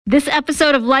This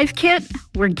episode of Life Kit,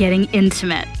 we're getting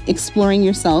intimate. Exploring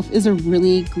yourself is a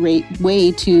really great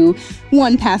way to,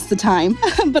 one, pass the time,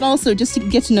 but also just to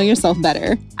get to know yourself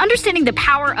better. Understanding the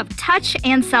power of touch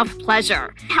and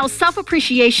self-pleasure. How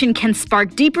self-appreciation can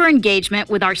spark deeper engagement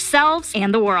with ourselves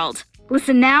and the world.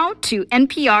 Listen now to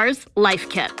NPR's Life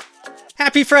Kit.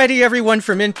 Happy Friday, everyone,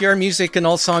 from NPR Music and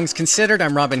All Songs Considered.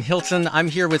 I'm Robin Hilton. I'm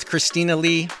here with Christina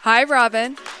Lee. Hi,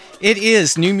 Robin. It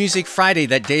is New Music Friday,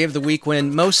 that day of the week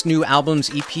when most new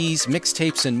albums, EPs,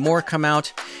 mixtapes, and more come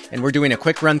out. And we're doing a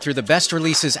quick run through the best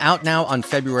releases out now on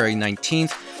February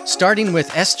 19th, starting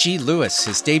with S.G. Lewis.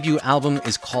 His debut album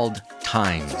is called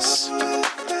Times.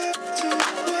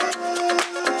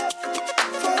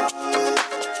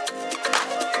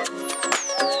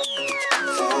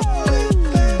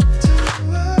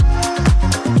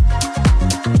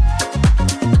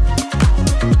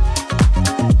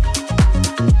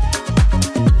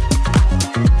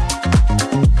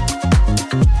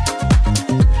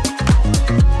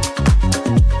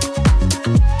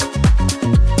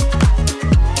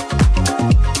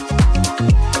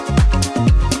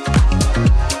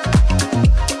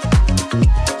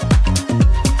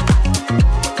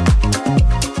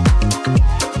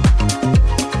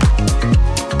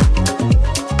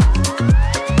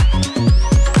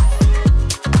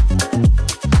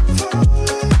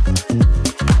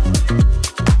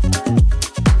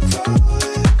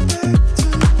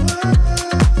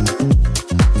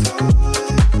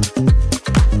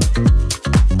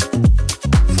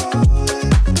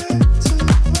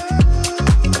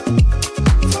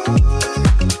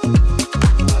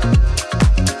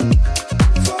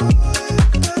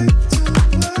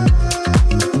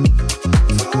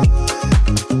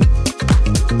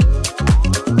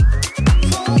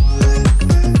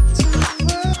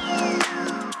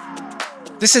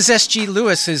 This is S.G.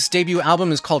 Lewis. His debut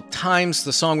album is called Times.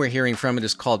 The song we're hearing from it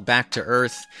is called Back to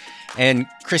Earth. And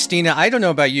Christina, I don't know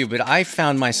about you, but I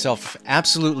found myself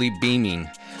absolutely beaming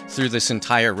through this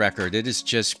entire record. It is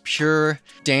just pure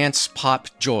dance pop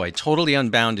joy, totally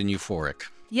unbound and euphoric.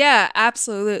 Yeah,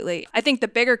 absolutely. I think the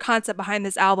bigger concept behind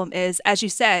this album is, as you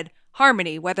said,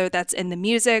 harmony, whether that's in the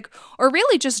music or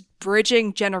really just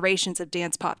bridging generations of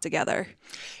dance pop together.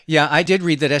 Yeah, I did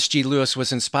read that S.G. Lewis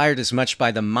was inspired as much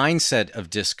by the mindset of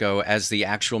disco as the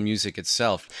actual music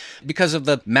itself, because of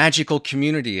the magical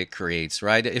community it creates,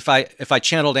 right? If I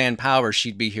channeled Ann Power,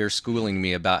 she'd be here schooling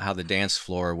me about how the dance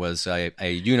floor was a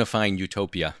unifying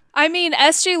utopia. I mean,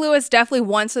 S.G. Lewis definitely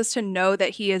wants us to know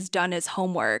that he has done his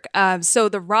homework. So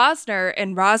the Rosner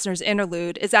and Rosner's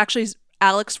interlude is actually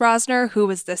Alex Rosner, who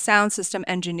was the sound system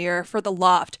engineer for The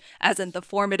Loft, as in the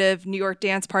formative New York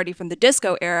dance party from the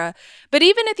disco era. But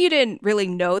even if you didn't really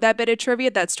know that bit of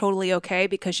trivia, that's totally okay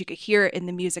because you could hear it in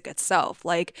the music itself.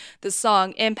 Like the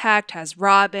song Impact has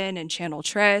Robin and Channel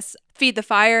Tres. Feed the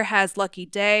Fire has Lucky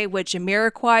Day with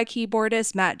Jamiroquai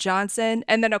keyboardist Matt Johnson.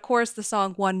 And then, of course, the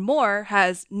song One More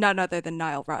has none other than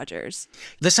Nile Rodgers.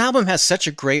 This album has such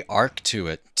a great arc to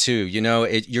it, too. You know,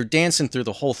 you're dancing through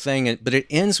the whole thing, but it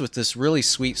ends with this really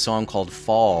sweet song called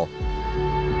Fall.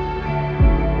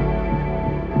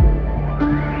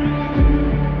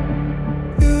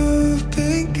 You've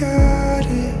been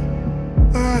guided,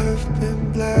 I've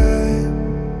been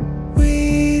blind.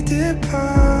 We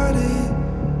departed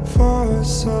for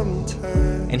some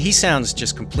time. And he sounds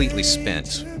just completely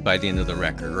spent by the end of the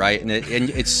record, right? And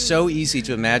it's so easy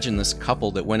to imagine this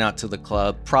couple that went out to the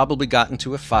club, probably got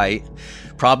into a fight,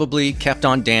 probably kept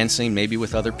on dancing, maybe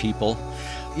with other people.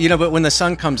 You know, but when the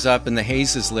sun comes up and the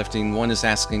haze is lifting, one is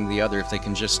asking the other if they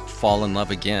can just fall in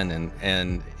love again.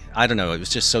 And I don't know, it was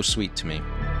just so sweet to me.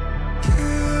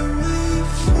 Can we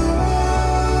fall again?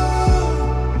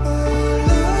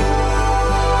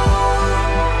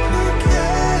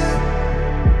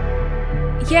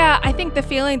 Yeah, I think the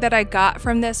feeling that I got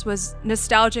from this was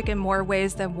nostalgic in more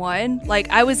ways than one. Like,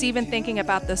 I was even thinking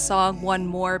about the song One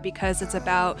More because it's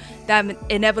about that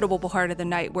inevitable part of the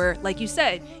night where, like you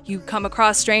said, you come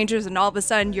across strangers and all of a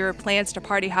sudden your plans to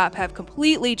party hop have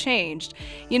completely changed.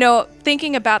 You know,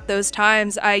 thinking about those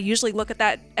times, I usually look at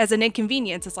that as an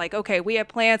inconvenience. It's like, okay, we have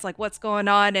plans, like what's going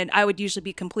on? And I would usually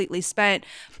be completely spent.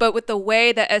 But with the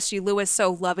way that S.G. Lewis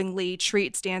so lovingly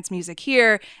treats dance music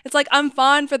here, it's like I'm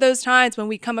fond for those times when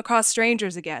we come across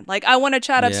strangers again. Like, I want to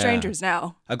chat up strangers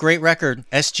now. A great record.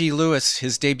 S.G. Lewis,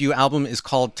 his debut album is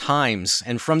called Times.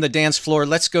 And from the dance floor,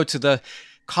 let's go to the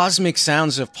cosmic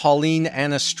sounds of Pauline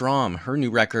Anna Strom. Her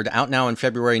new record, out now on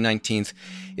February 19th,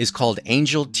 is called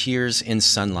Angel Tears in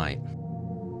Sunlight.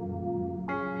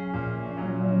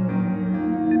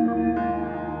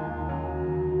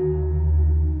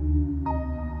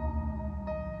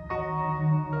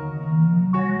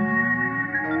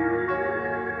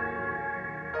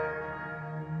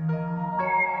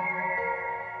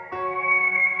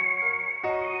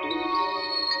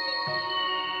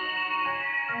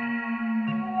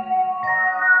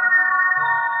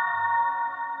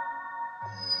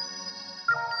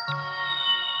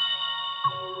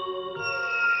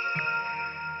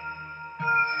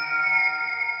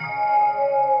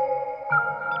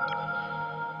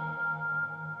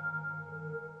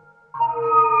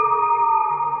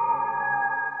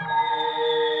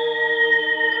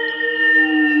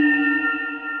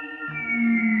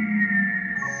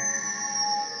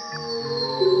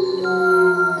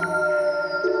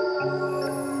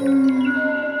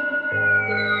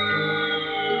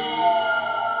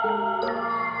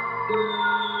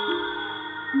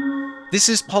 This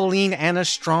is Pauline Anna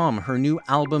Strom. Her new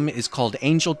album is called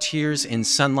Angel Tears in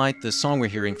Sunlight. The song we're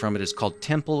hearing from it is called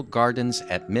Temple Gardens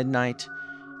at Midnight.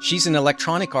 She's an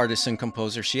electronic artist and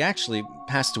composer. She actually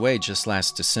passed away just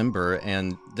last December,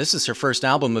 and this is her first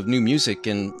album of new music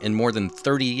in more than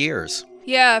 30 years.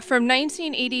 Yeah, from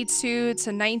 1982 to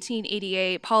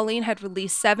 1988, Pauline had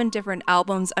released 7 different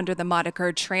albums under the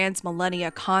moniker Trans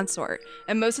Millennia Consort,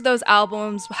 and most of those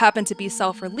albums happened to be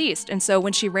self-released, and so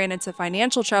when she ran into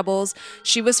financial troubles,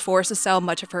 she was forced to sell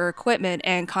much of her equipment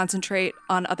and concentrate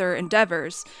on other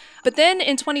endeavors. But then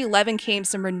in 2011 came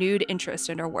some renewed interest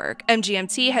in her work.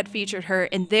 MGMT had featured her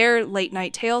in their Late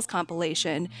Night Tales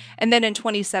compilation, and then in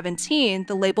 2017,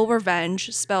 the label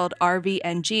Revenge, spelled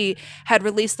RVNG, had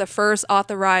released the first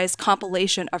authorized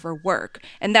compilation of her work,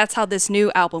 and that's how this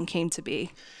new album came to be.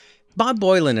 Bob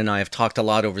Boylan and I have talked a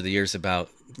lot over the years about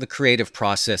the creative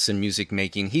process in music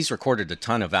making. He's recorded a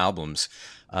ton of albums.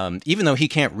 Even though he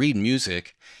can't read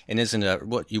music and isn't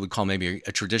what you would call maybe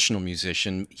a traditional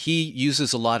musician, he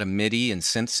uses a lot of MIDI and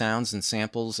synth sounds and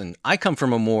samples. And I come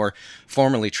from a more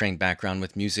formally trained background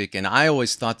with music, and I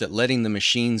always thought that letting the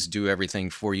machines do everything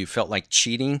for you felt like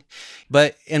cheating.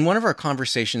 But in one of our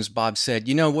conversations, Bob said,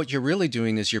 you know, what you're really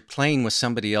doing is you're playing with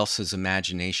somebody else's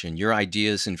imagination. Your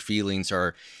ideas and feelings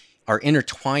are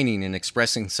intertwining and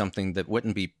expressing something that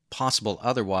wouldn't be possible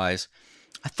otherwise.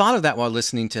 I thought of that while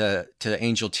listening to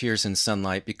Angel Tears in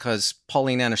Sunlight, because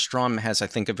Pauline Anna Strom has, I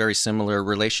think, a very similar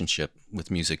relationship with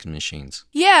music and machines.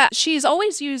 Yeah, she's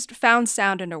always used found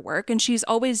sound in her work, and she's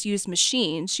always used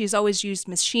machines. She's always used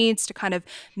machines to kind of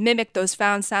mimic those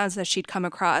found sounds that she'd come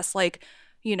across, like,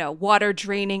 you know, water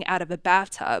draining out of a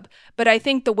bathtub. But I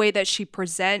think the way that she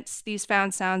presents these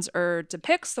found sounds or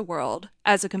depicts the world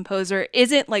as a composer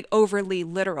isn't like overly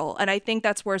literal. And I think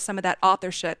that's where some of that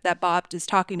authorship that Bob is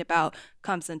talking about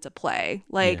comes into play.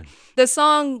 Like the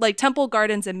song, like Temple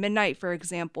Gardens at Midnight, for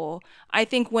example, I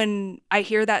think when I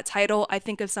hear that title, I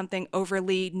think of something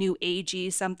overly new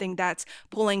agey, something that's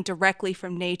pulling directly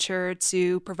from nature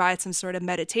to provide some sort of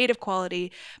meditative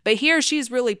quality. But here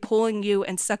she's really pulling you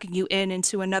and sucking you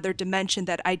into another dimension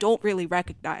that I don't really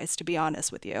recognize, to be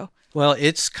honest with you. Well,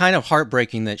 it's kind of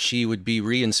heartbreaking that she would be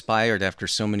re-inspired after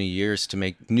so many years to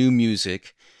make new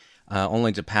music,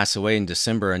 only to pass away in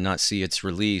December and not see its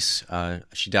release.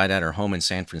 She died at her home in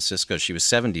San Francisco. She was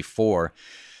 74,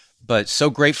 but so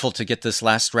grateful to get this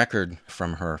last record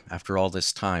from her after all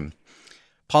this time.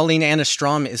 Pauline Anna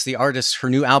Strom is the artist. Her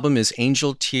new album is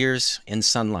Angel Tears in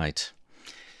Sunlight.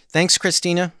 Thanks,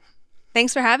 Christina.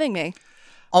 Thanks for having me.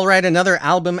 All right, another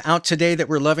album out today that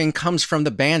we're loving comes from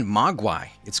the band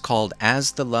Mogwai. It's called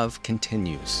As the Love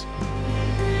Continues.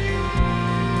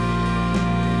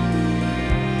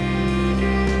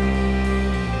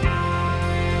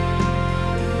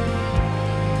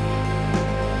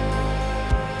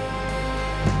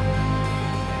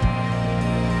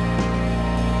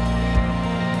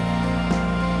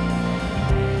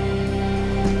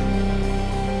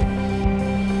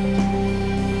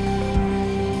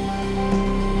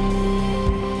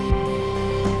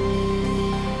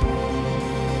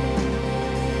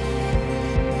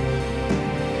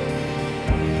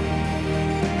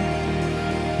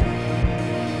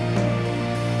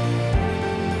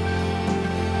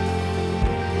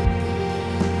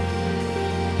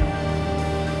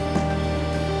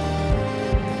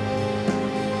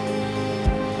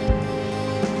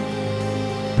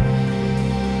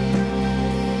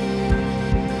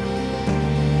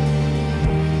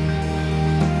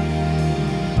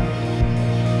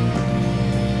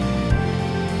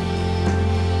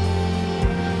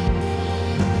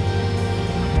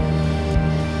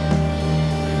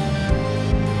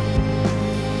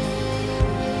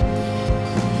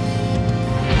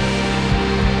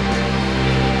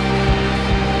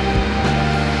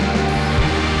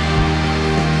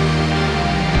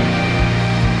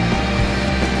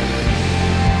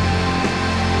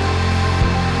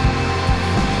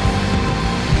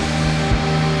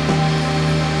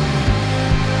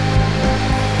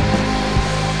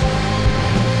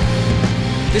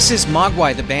 This is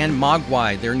Mogwai, the band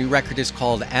Mogwai. Their new record is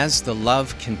called As the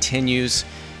Love Continues.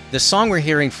 The song we're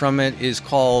hearing from it is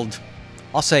called,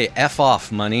 I'll say, F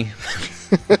Off Money.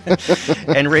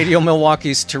 And Radio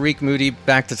Milwaukee's Tariq Moody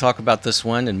back to talk about this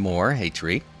one and more. Hey,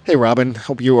 Tariq. Hey, Robin.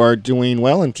 Hope you are doing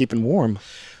well and keeping warm.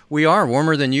 We are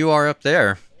warmer than you are up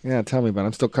there. Yeah, tell me about it.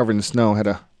 I'm still covered in snow. Had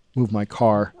to move my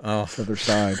car to the other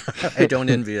side. I don't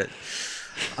envy it.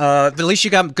 But at least you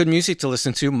got good music to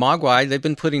listen to. Mogwai, they've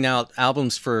been putting out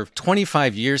albums for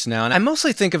 25 years now, and I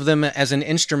mostly think of them as an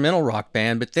instrumental rock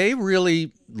band, but they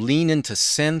really lean into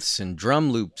synths and drum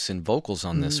loops and vocals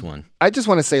on this one. I just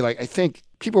want to say, I think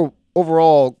people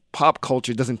overall pop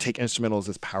culture doesn't take instrumentals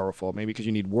as powerful, maybe because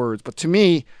you need words. But to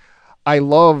me, I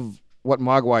love what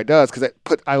Mogwai does because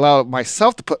I allow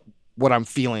myself to put what I'm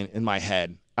feeling in my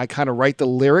head. I kind of write the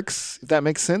lyrics, if that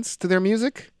makes sense, to their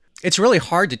music. It's really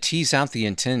hard to tease out the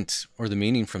intent or the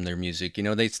meaning from their music. You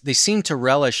know, they seem to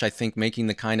relish, I think, making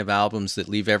the kind of albums that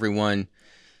leave everyone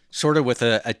sort of with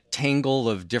a tangle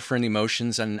of different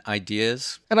emotions and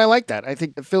ideas. And I like that. I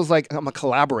think it feels like I'm a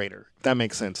collaborator, if that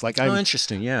makes sense. Like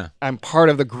interesting, yeah. I'm part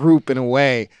of the group in a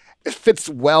way. It fits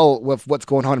well with what's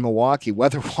going on in Milwaukee,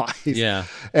 weather-wise. Yeah.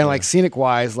 And like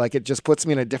scenic-wise, like it just puts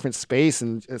me in a different space,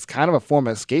 and it's kind of a form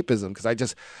of escapism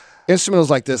because instrumentals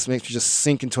like this makes me just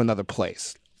sink into another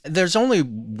place. There's only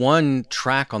one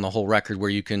track on the whole record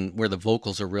where the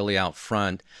vocals are really out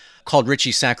front, called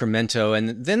Richie Sacramento,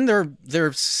 and then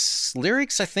there's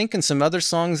lyrics, I think, in some other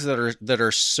songs that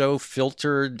are so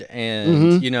filtered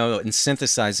and and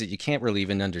synthesized that you can't really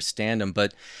even understand them.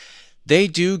 But they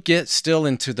do get still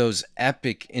into those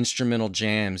epic instrumental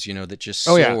jams, that just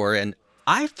soar. And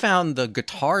I found the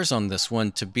guitars on this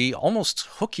one to be almost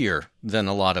hookier than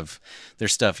a lot of their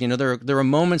stuff. There are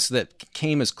moments that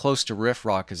came as close to riff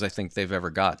rock as I think they've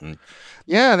ever gotten.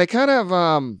 Yeah, they kind of,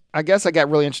 I guess I got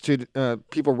really interested.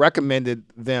 People recommended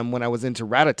them when I was into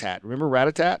Rat-a-Tat. Remember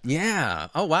Rat-a-Tat? Yeah.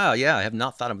 Oh, wow. Yeah, I have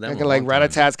not thought of them. Like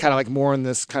Rat-a-Tat's kind of like more in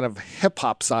this kind of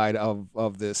hip-hop side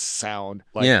of this sound.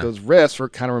 Like those riffs were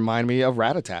kind of remind me of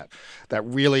Rat-a-Tat. That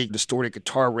really distorted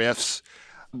guitar riffs.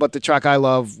 But the track I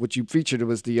love, which you featured,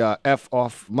 was the F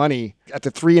Off Money. At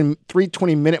the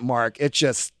 3:20 mark,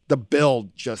 the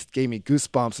build just gave me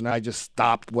goosebumps, and I just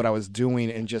stopped what I was doing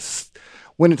and just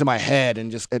went into my head,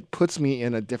 and it puts me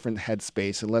in a different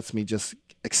headspace. It lets me just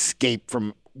escape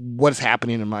from what's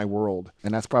happening in my world.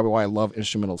 And that's probably why I love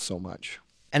instrumentals so much.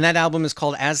 And that album is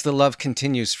called As the Love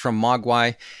Continues from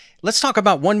Mogwai. Let's talk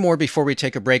about one more before we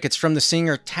take a break. It's from the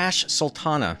singer Tash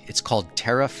Sultana. It's called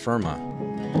Terra Firma.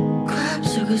 Crop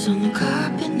circles on the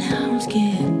carpet, now I'm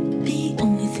scared. The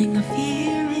only thing I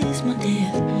fear is my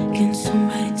death. Can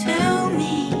somebody tell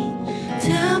me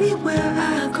where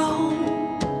I go?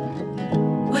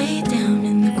 Way down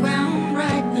in the ground,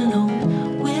 right below.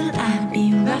 Will I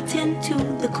be rotten to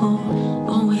the core?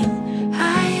 Or will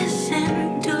I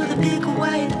ascend to the big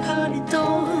white pearly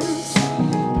doors?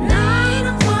 And I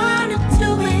don't wanna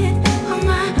do it on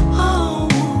my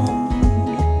own.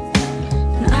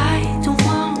 And I don't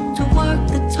want to work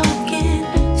the talking,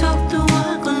 talk the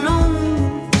work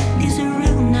alone. Is it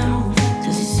real now?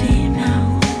 Does it seem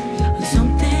now? Or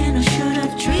something I should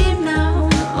have dreamed now?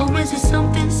 Or is it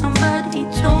something somebody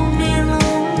told me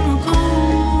long ago?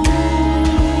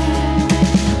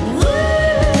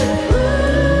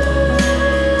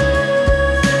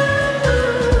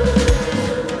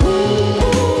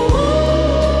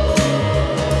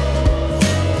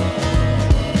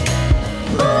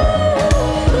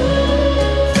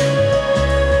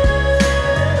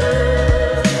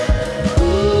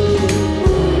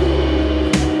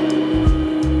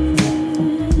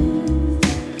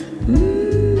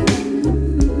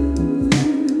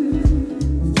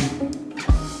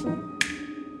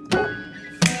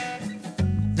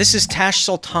 This is Tash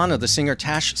Sultana, the singer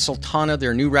Tash Sultana.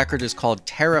 Their new record is called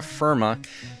Terra Firma.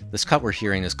 This cut we're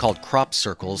hearing is called Crop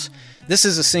Circles. This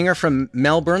is a singer from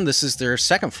Melbourne. This is their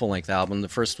second full-length album. The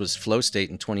first was Flow State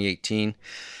in 2018.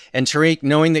 And Tariq,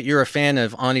 knowing that you're a fan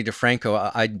of Ani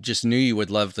DiFranco, I just knew you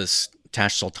would love this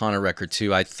Tash Sultana record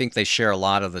too. I think they share a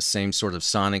lot of the same sort of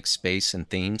sonic space and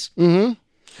themes. Mm-hmm.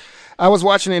 I was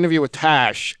watching an interview with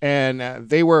Tash, and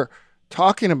they were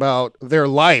talking about their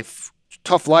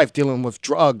tough life dealing with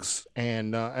drugs.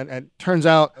 And it turns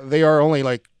out they are only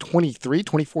like 23,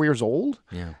 24 years old.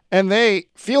 Yeah. And they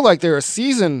feel like they're a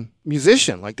seasoned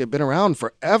musician, like they've been around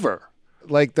forever.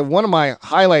 Like one of my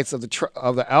highlights of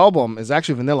the album is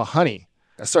actually Vanilla Honey.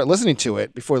 I start listening to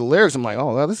it before the lyrics. I'm like,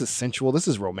 oh, well, this is sensual. This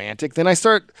is romantic. Then I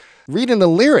start reading the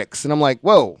lyrics, and I'm like,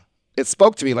 whoa. It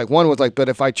spoke to me. Like one was like, but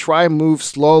if I try and move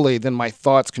slowly, then my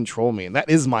thoughts control me. And that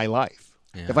is my life.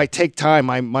 Yeah. If I take time,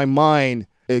 my mind,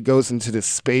 it goes into this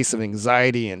space of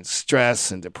anxiety and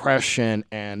stress and depression.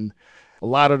 And a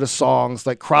lot of the songs,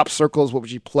 like Crop Circles,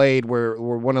 what you played, where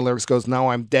one of the lyrics goes, now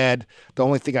I'm dead. The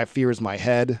only thing I fear is my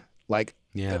head. Like,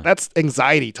 that's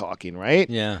anxiety talking, right?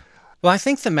 Yeah. Well, I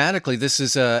think thematically, this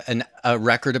is a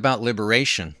record about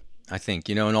liberation. I think,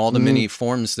 in all the many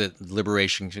forms that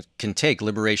liberation can take,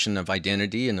 liberation of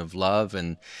identity and of love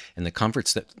and the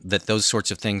comforts that those sorts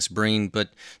of things bring. But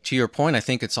to your point, I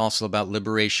think it's also about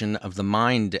liberation of the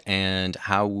mind and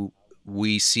how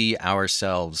we see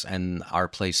ourselves and our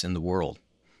place in the world.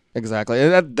 Exactly.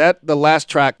 And that the last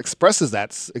track expresses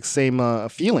that same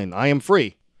feeling. I am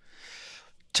free.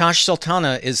 Tosh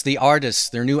Sultana is the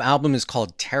artist. Their new album is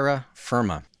called Terra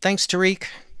Firma. Thanks, Tariq.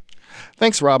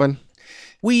 Thanks, Robin.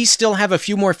 We still have a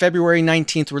few more February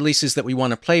 19th releases that we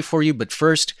want to play for you, but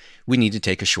first, we need to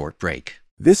take a short break.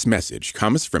 This message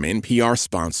comes from NPR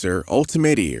sponsor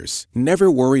Ultimate Ears.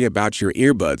 Never worry about your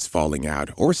earbuds falling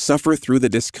out or suffer through the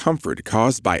discomfort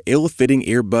caused by ill-fitting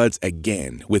earbuds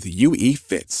again with UE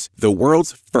Fits, the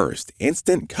world's first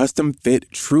instant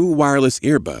custom-fit true wireless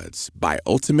earbuds by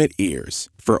Ultimate Ears.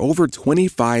 For over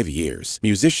 25 years,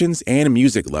 musicians and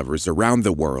music lovers around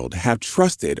the world have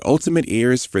trusted Ultimate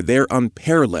Ears for their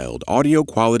unparalleled audio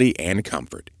quality and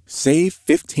comfort. Save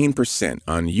 15%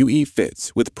 on UE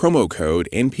Fits with promo code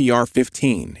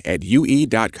NPR15 at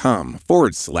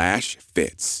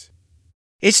ue.com/fits.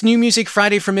 It's New Music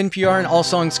Friday from NPR and All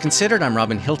Songs Considered. I'm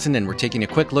Robin Hilton, and we're taking a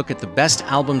quick look at the best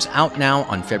albums out now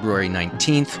on February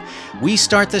 19th. We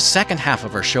start the second half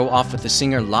of our show off with the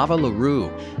singer Lava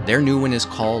LaRue. Their new one is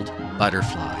called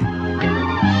Butterfly.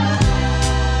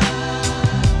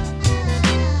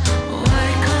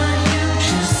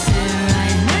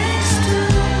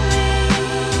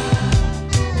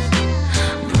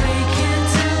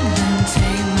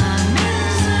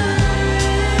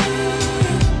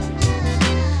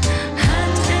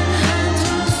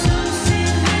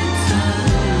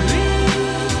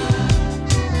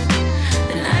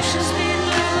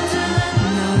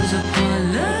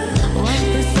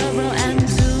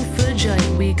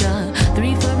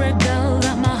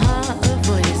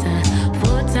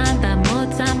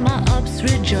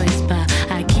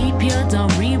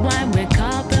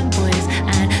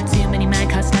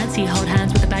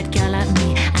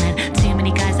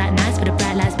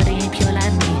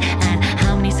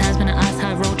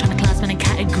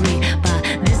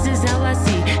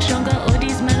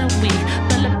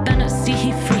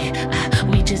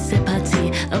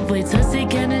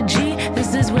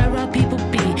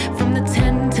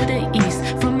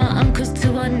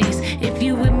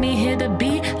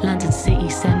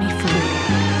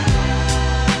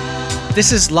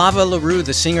 This is Lava LaRue,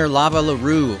 the singer Lava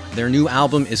LaRue. Their new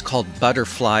album is called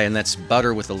Butterfly, and that's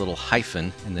butter with a little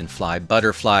hyphen, and then fly,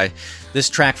 Butterfly. This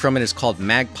track from it is called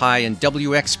Magpie, and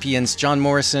WXPN's John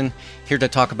Morrison here to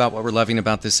talk about what we're loving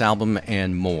about this album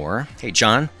and more. Hey,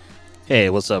 John. Hey,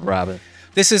 what's up, Robin?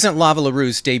 This isn't Lava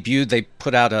LaRue's debut. They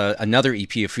put out another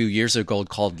EP a few years ago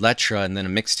called Letra, and then a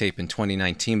mixtape in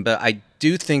 2019. But I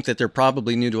do think that they're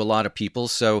probably new to a lot of people.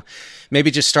 So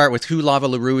maybe just start with who Lava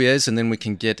LaRue is, and then we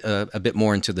can get a bit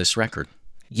more into this record.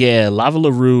 Yeah, Lava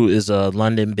LaRue is a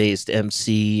London-based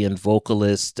MC and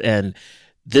vocalist, and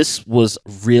this was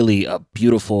really a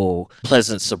beautiful,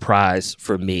 pleasant surprise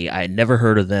for me. I had never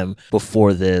heard of them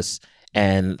before this,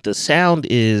 and the sound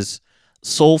is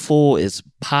soulful, it's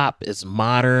pop, it's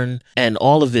modern, and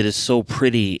all of it is so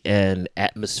pretty and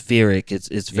atmospheric.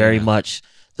 It's very much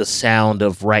the sound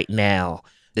of right now.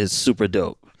 Is super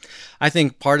dope. I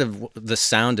think part of the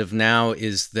sound of now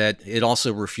is that it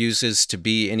also refuses to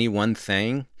be any one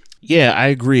thing. Yeah, I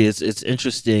agree. It's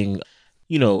interesting.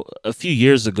 You know, a few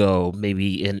years ago,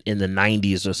 maybe in the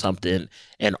 90s or something,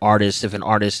 if an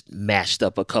artist mashed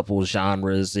up a couple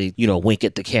genres, they, wink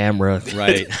at the camera,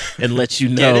 right, and let you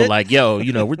know, like, yo,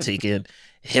 we're taking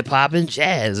hip hop and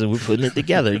jazz and we're putting it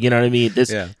together. You know what I mean?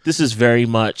 This is very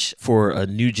much for a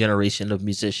new generation of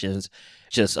musicians,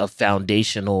 just a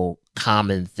foundational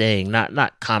common thing,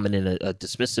 not common in a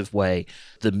dismissive way.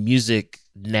 The music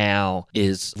now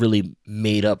is really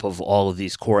made up of all of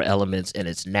these core elements and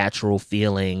its natural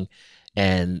feeling.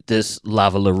 And this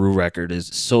Lava LaRue record is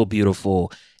so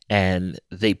beautiful, and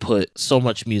they put so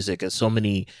much music and so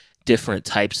many different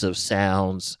types of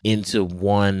sounds into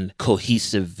one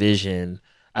cohesive vision.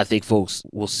 I think folks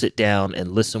will sit down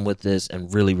and listen with this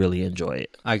and really, really enjoy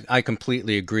it. I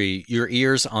completely agree. Your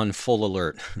ears on full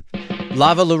alert.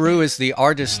 Lava LaRue is the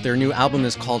artist. Their new album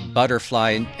is called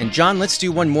Butterfly. And John, let's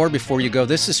do one more before you go.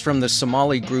 This is from the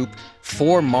Somali group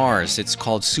 4 Mars. It's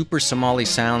called Super Somali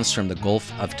Sounds from the Gulf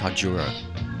of Tajura.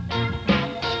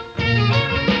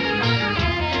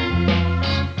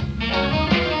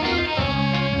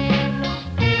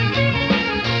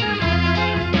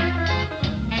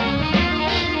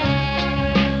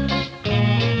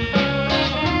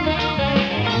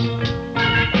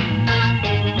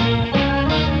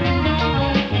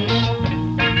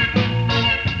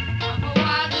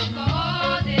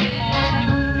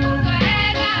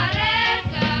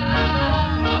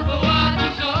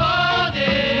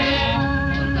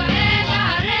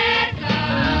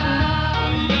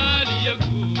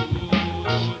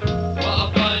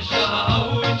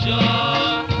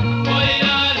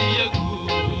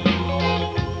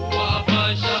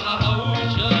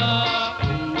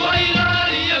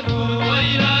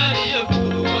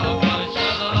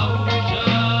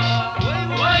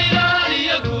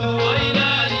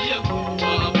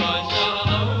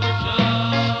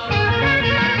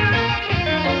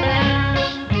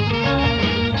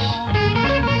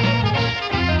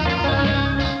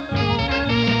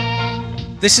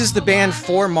 This is the band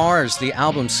 4 Mars, the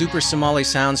album Super Somali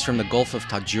Sounds from the Gulf of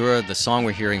Tajura. The song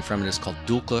we're hearing from it is called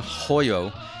Dulka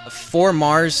Hoyo. 4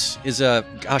 Mars is a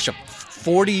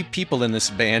 40 people in this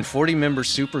band, 40-member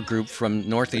supergroup from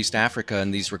Northeast Africa,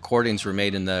 and these recordings were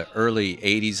made in the early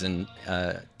 80s and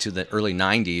to the early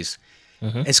 90s.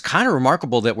 Mm-hmm. It's kind of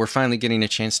remarkable that we're finally getting a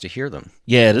chance to hear them.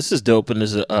 Yeah, this is dope, and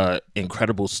there's an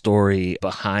incredible story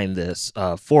behind this.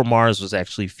 4 Mars was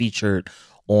actually featured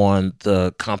on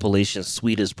the compilation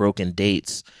Sweet as Broken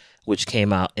Dates, which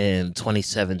came out in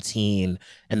 2017.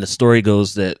 And the story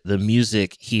goes that the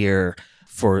music here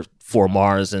for 4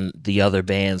 Mars and the other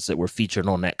bands that were featured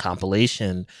on that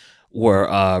compilation were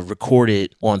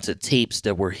recorded onto tapes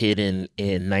that were hidden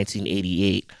in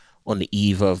 1988 on the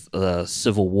eve of the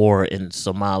civil war in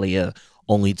Somalia,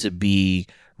 only to be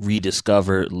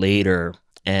rediscovered later.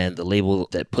 And the label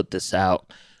that put this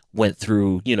out went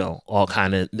through, all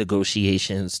kind of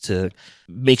negotiations to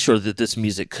make sure that this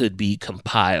music could be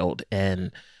compiled.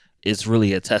 And it's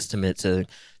really a testament to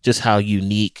just how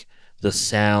unique the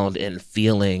sound and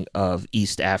feeling of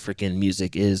East African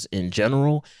music is in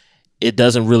general. It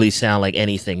doesn't really sound like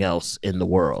anything else in the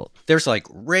world. There's like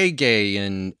reggae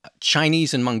and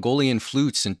Chinese and Mongolian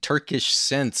flutes and Turkish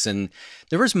synths. And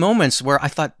there was moments where I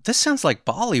thought, this sounds like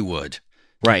Bollywood.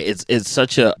 Right. It's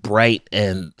such a bright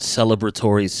and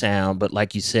celebratory sound, but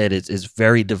like you said, it's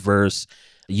very diverse.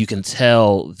 You can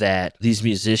tell that these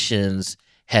musicians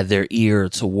have their ear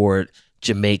toward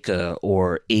Jamaica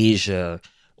or Asia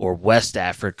or West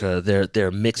Africa. They're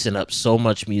mixing up so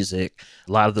much music.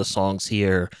 A lot of the songs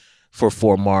here for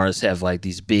 4 Mars have like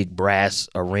these big brass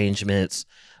arrangements.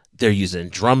 They're using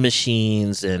drum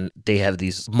machines, and they have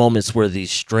these moments where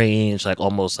these strange, like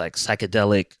almost like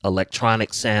psychedelic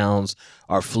electronic sounds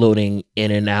are floating in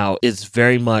and out. It's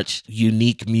very much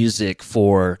unique music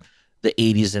for the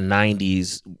 80s and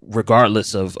 90s,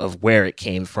 regardless of where it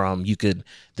came from.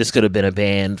 This could have been a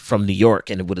band from New York,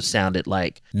 and it would have sounded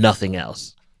like nothing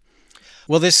else.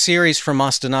 Well, this series from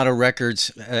Ostinato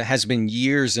Records has been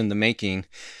years in the making,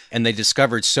 and they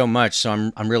discovered so much.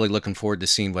 So I'm really looking forward to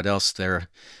seeing what else they're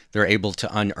able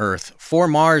to unearth. 4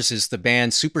 Mars is the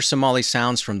band. Super Somali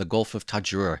Sounds from the Gulf of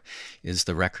Tajura is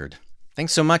the record.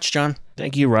 Thanks so much, John.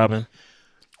 Thank you, Robin.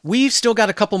 We've still got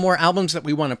a couple more albums that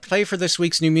we want to play for this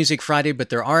week's New Music Friday, but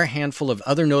there are a handful of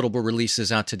other notable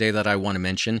releases out today that I want to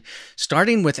mention,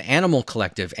 starting with Animal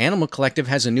Collective. Animal Collective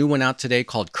has a new one out today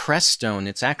called Crestone.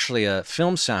 It's actually a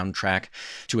film soundtrack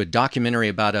to a documentary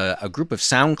about a group of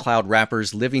SoundCloud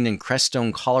rappers living in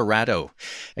Crestone, Colorado.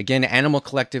 Again, Animal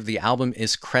Collective, the album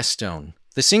is Crestone.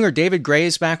 The singer David Gray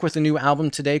is back with a new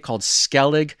album today called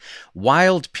Skellig.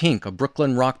 Wild Pink, a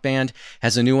Brooklyn rock band,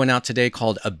 has a new one out today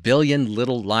called A Billion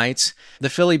Little Lights. The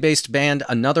Philly-based band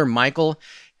Another Michael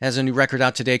has a new record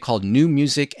out today called New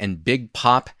Music and Big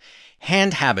Pop.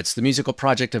 Hand Habits, the musical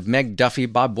project of Meg Duffy.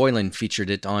 Bob Boylan featured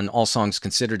it on All Songs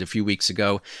Considered a few weeks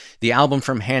ago. The album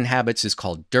from Hand Habits is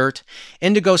called Dirt.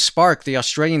 Indigo Spark, the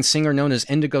Australian singer known as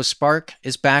Indigo Spark,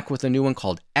 is back with a new one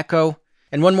called Echo.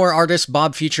 And one more artist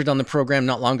Bob featured on the program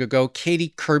not long ago,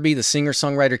 Katie Kirby, the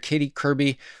singer-songwriter Katie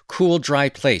Kirby. Cool Dry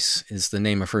Place is the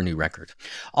name of her new record.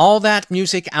 All that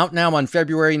music out now on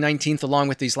February 19th, along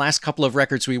with these last couple of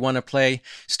records we want to play,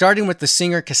 starting with the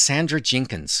singer Cassandra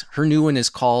Jenkins. Her new one is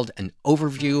called An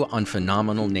Overview on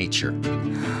Phenomenal Nature.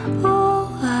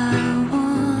 All I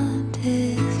want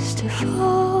is to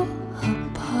fall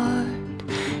apart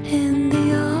in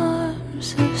the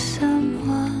arms of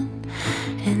someone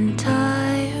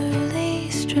entirely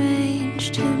strange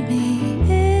to me.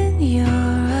 In your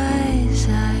eyes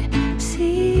I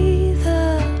see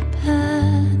the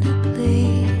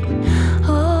panoply,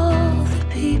 all the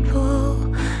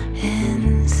people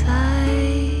inside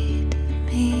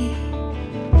me.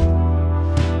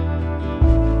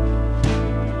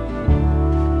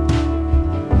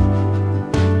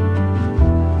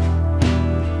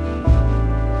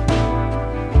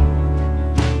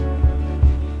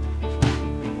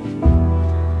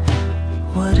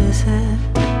 What is it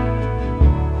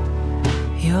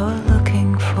you're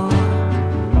looking for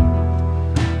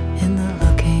in the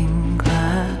looking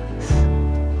glass?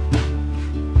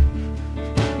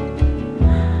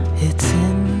 It's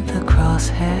in the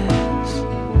crosshairs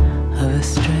of a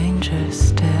stranger's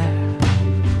stare.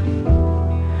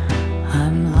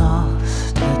 I'm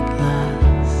lost at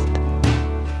last.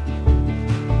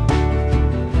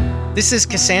 This is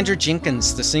Cassandra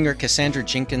Jenkins, the singer Cassandra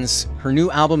Jenkins. Her new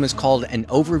album is called An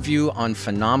Overview on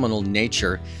Phenomenal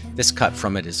Nature. This cut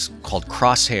from it is called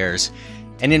Crosshairs.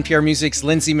 And NPR Music's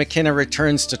Lindsay McKenna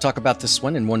returns to talk about this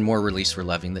one and one more release we're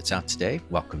loving that's out today.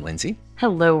 Welcome, Lindsay.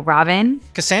 Hello, Robin.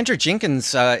 Cassandra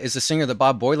Jenkins is a singer that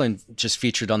Bob Boylan just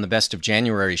featured on the Best of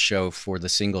January show for the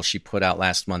single she put out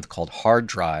last month called Hard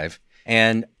Drive.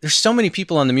 And there's so many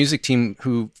people on the music team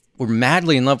who were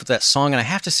madly in love with that song. And I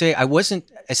have to say, I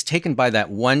wasn't as taken by that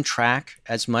one track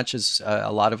as much as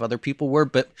a lot of other people were.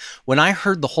 But when I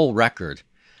heard the whole record,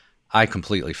 I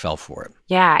completely fell for it.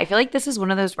 Yeah, I feel like this is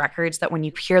one of those records that when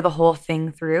you hear the whole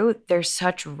thing through, there's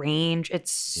such range.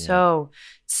 It's so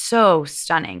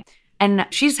stunning. And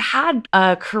she's had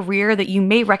a career that you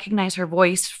may recognize her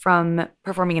voice from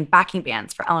performing in backing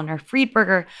bands for Eleanor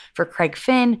Friedberger, for Craig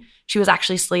Finn. She was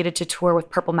actually slated to tour with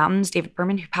Purple Mountain's David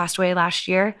Berman, who passed away last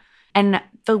year. And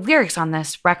the lyrics on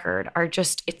this record are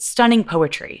just, it's stunning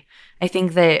poetry. I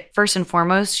think that first and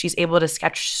foremost, she's able to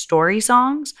sketch story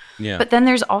songs. Yeah. But then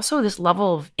there's also this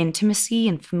level of intimacy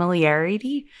and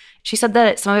familiarity. She said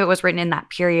that some of it was written in that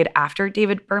period after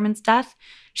David Berman's death.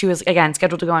 She was, again,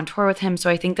 scheduled to go on tour with him. So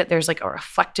I think that there's like a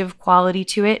reflective quality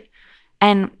to it.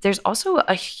 And there's also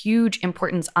a huge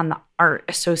importance on the art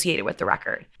associated with the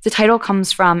record. The title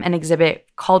comes from an exhibit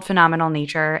called Phenomenal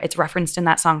Nature. It's referenced in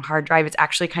that song Hard Drive. It's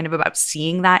actually kind of about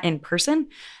seeing that in person.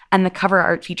 And the cover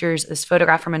art features this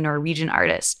photograph from a Norwegian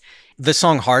artist. The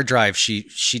song Hard Drive,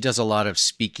 she does a lot of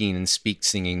speaking and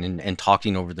singing and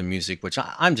talking over the music, which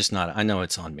I'm just not, I know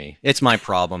it's on me. It's my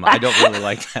problem. I don't really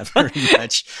like that very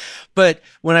much. But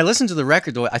when I listen to the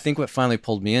record, though, I think what finally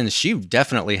pulled me in is she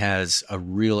definitely has a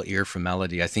real ear for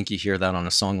melody. I think you hear that on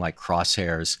a song like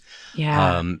Crosshairs.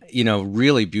 Yeah.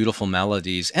 Really beautiful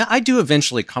melodies. And I do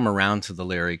eventually come around to the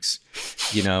lyrics,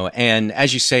 and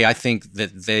as you say, I think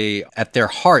that they, at their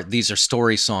heart, these are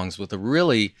story songs with a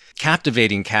really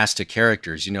captivating cast of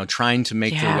characters, trying to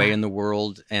make their way in the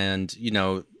world and,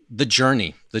 the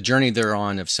journey they're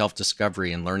on of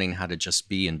self-discovery and learning how to just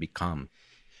be and become.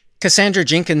 Cassandra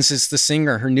Jenkins is the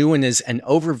singer. Her new one is An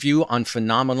Overview on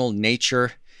Phenomenal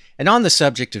Nature. And on the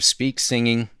subject of speak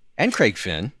singing and Craig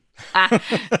Finn,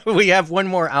 we have one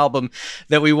more album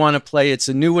that we want to play. It's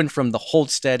a new one from the Hold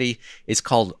Steady. It's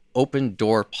called Open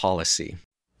Door Policy.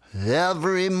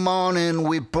 Every morning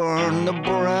we burn the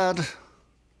bread,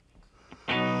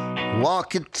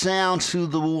 walk it down to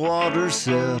the water's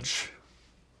edge,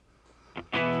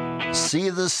 see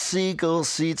the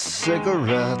seagulls eat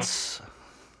cigarettes,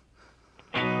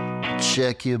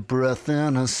 check your breath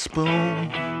in a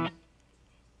spoon,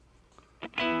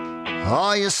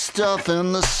 all your stuff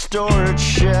in the storage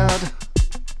shed,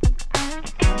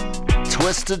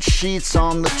 twisted sheets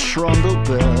on the trundle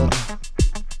bed,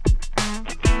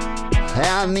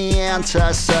 and the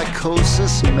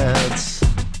antipsychosis meds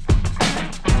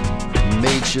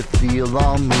made you feel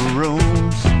all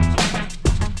marooned.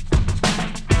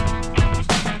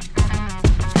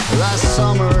 Last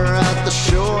summer at the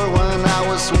shore when I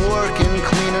was working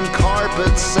cleaning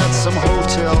carpets at some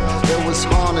hotel that was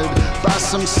haunted by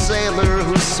some sailor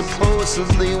who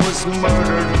supposedly was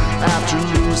murdered after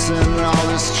losing all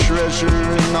his treasure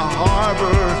in the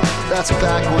harbor. That's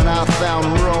back when I found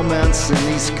romance in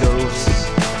these ghosts.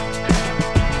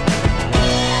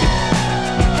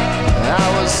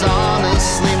 I was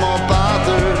honestly more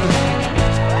bothered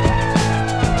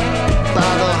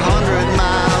by the 100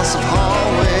 miles of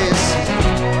hallways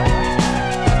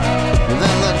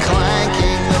than the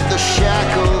clanking of the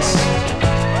shackles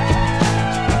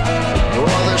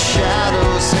or the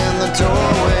shadows in the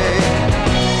doorway.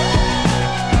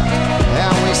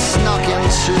 And we snuck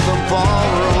into the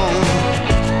ballroom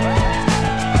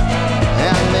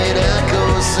and made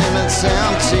echoes in its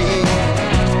empty.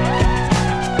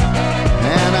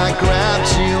 And I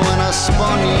grabbed you and I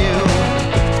spun you,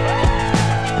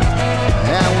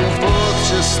 and we both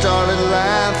just started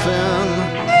laughing.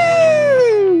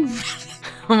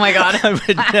 Oh my God. I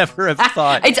would never have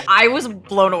thought. I was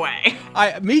blown away.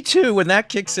 Me too, when that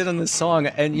kicks in on the song.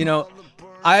 And,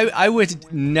 I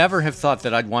would never have thought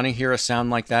that I'd want to hear a sound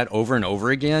like that over and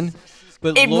over again.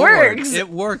 But it works. It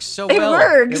works so well.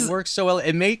 It works so well.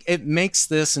 It makes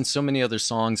this and so many other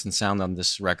songs and sound on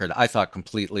this record, I thought,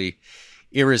 completely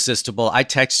irresistible. I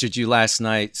texted you last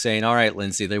night saying, all right,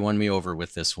 Lindsay, they won me over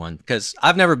with this one. Because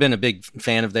I've never been a big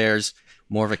fan of theirs,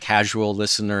 more of a casual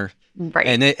listener. Right.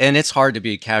 And it's hard to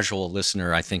be a casual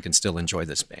listener, I think, and still enjoy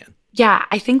this band. Yeah,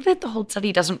 I think that the Hold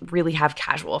Steady doesn't really have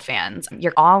casual fans.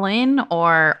 You're all in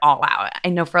or all out. I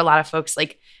know for a lot of folks,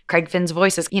 like Craig Finn's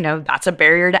voice is, that's a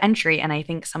barrier to entry. And I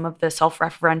think some of the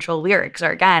self-referential lyrics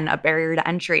are, again, a barrier to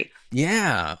entry.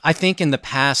 Yeah. I think in the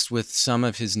past with some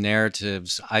of his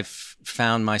narratives, I've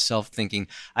found myself thinking,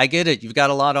 I get it. You've got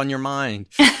a lot on your mind.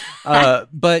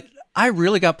 But I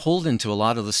really got pulled into a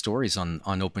lot of the stories on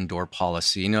Open Door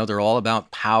Policy. You know, they're all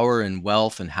about power and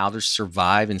wealth and how to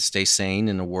survive and stay sane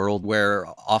in a world where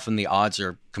often the odds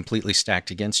are completely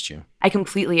stacked against you. I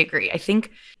completely agree. I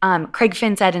think Craig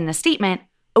Finn said in a statement,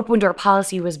 Open Door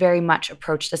Policy was very much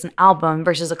approached as an album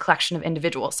versus a collection of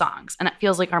individual songs. And it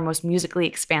feels like our most musically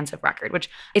expansive record, which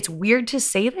it's weird to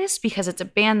say this because it's a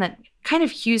band that kind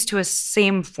of hews to a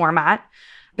same format,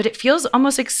 but it feels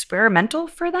almost experimental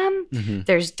for them. Mm-hmm.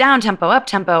 There's down-tempo,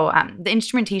 up-tempo. The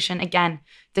instrumentation, again,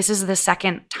 this is the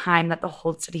second time that the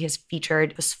Hold Steady has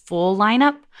featured this full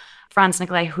lineup. Franz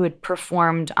Nicolai, who had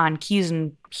performed on keys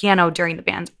and piano during the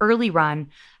band's early run,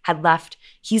 had left.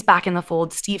 He's back in the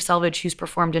fold. Steve Selvage, who's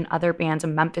performed in other bands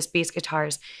and Memphis-based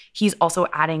guitars, he's also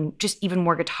adding just even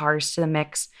more guitars to the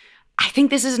mix. I think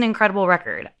this is an incredible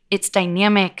record. It's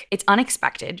dynamic. It's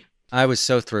unexpected. I was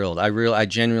so thrilled. I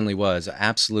genuinely was. I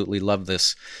absolutely love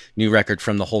this new record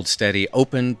from the Hold Steady,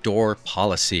 Open Door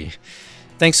Policy.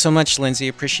 Thanks so much, Lindsay.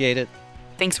 Appreciate it.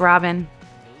 Thanks, Robin.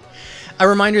 A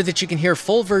reminder that you can hear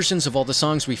full versions of all the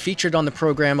songs we featured on the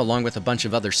program, along with a bunch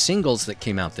of other singles that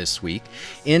came out this week,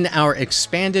 in our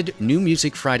expanded New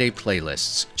Music Friday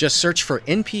playlists. Just search for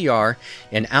NPR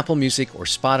in Apple Music or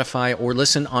Spotify, or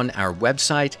listen on our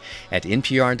website at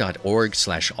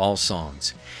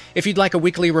npr.org/allsongs. If you'd like a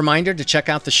weekly reminder to check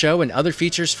out the show and other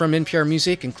features from NPR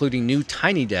Music, including new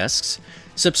Tiny Desks,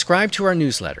 subscribe to our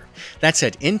newsletter. That's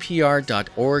at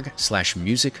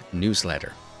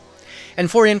npr.org/music-newsletter. And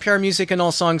for NPR Music and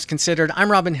All Songs Considered, I'm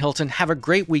Robin Hilton. Have a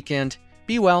great weekend,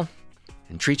 be well,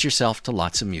 and treat yourself to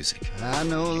lots of music. I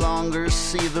no longer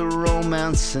see the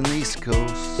romance in these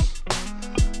ghosts.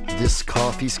 This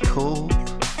coffee's cold,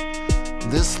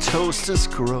 this toast is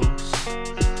gross.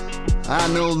 I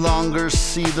no longer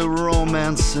see the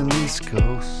romance in these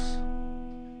ghosts.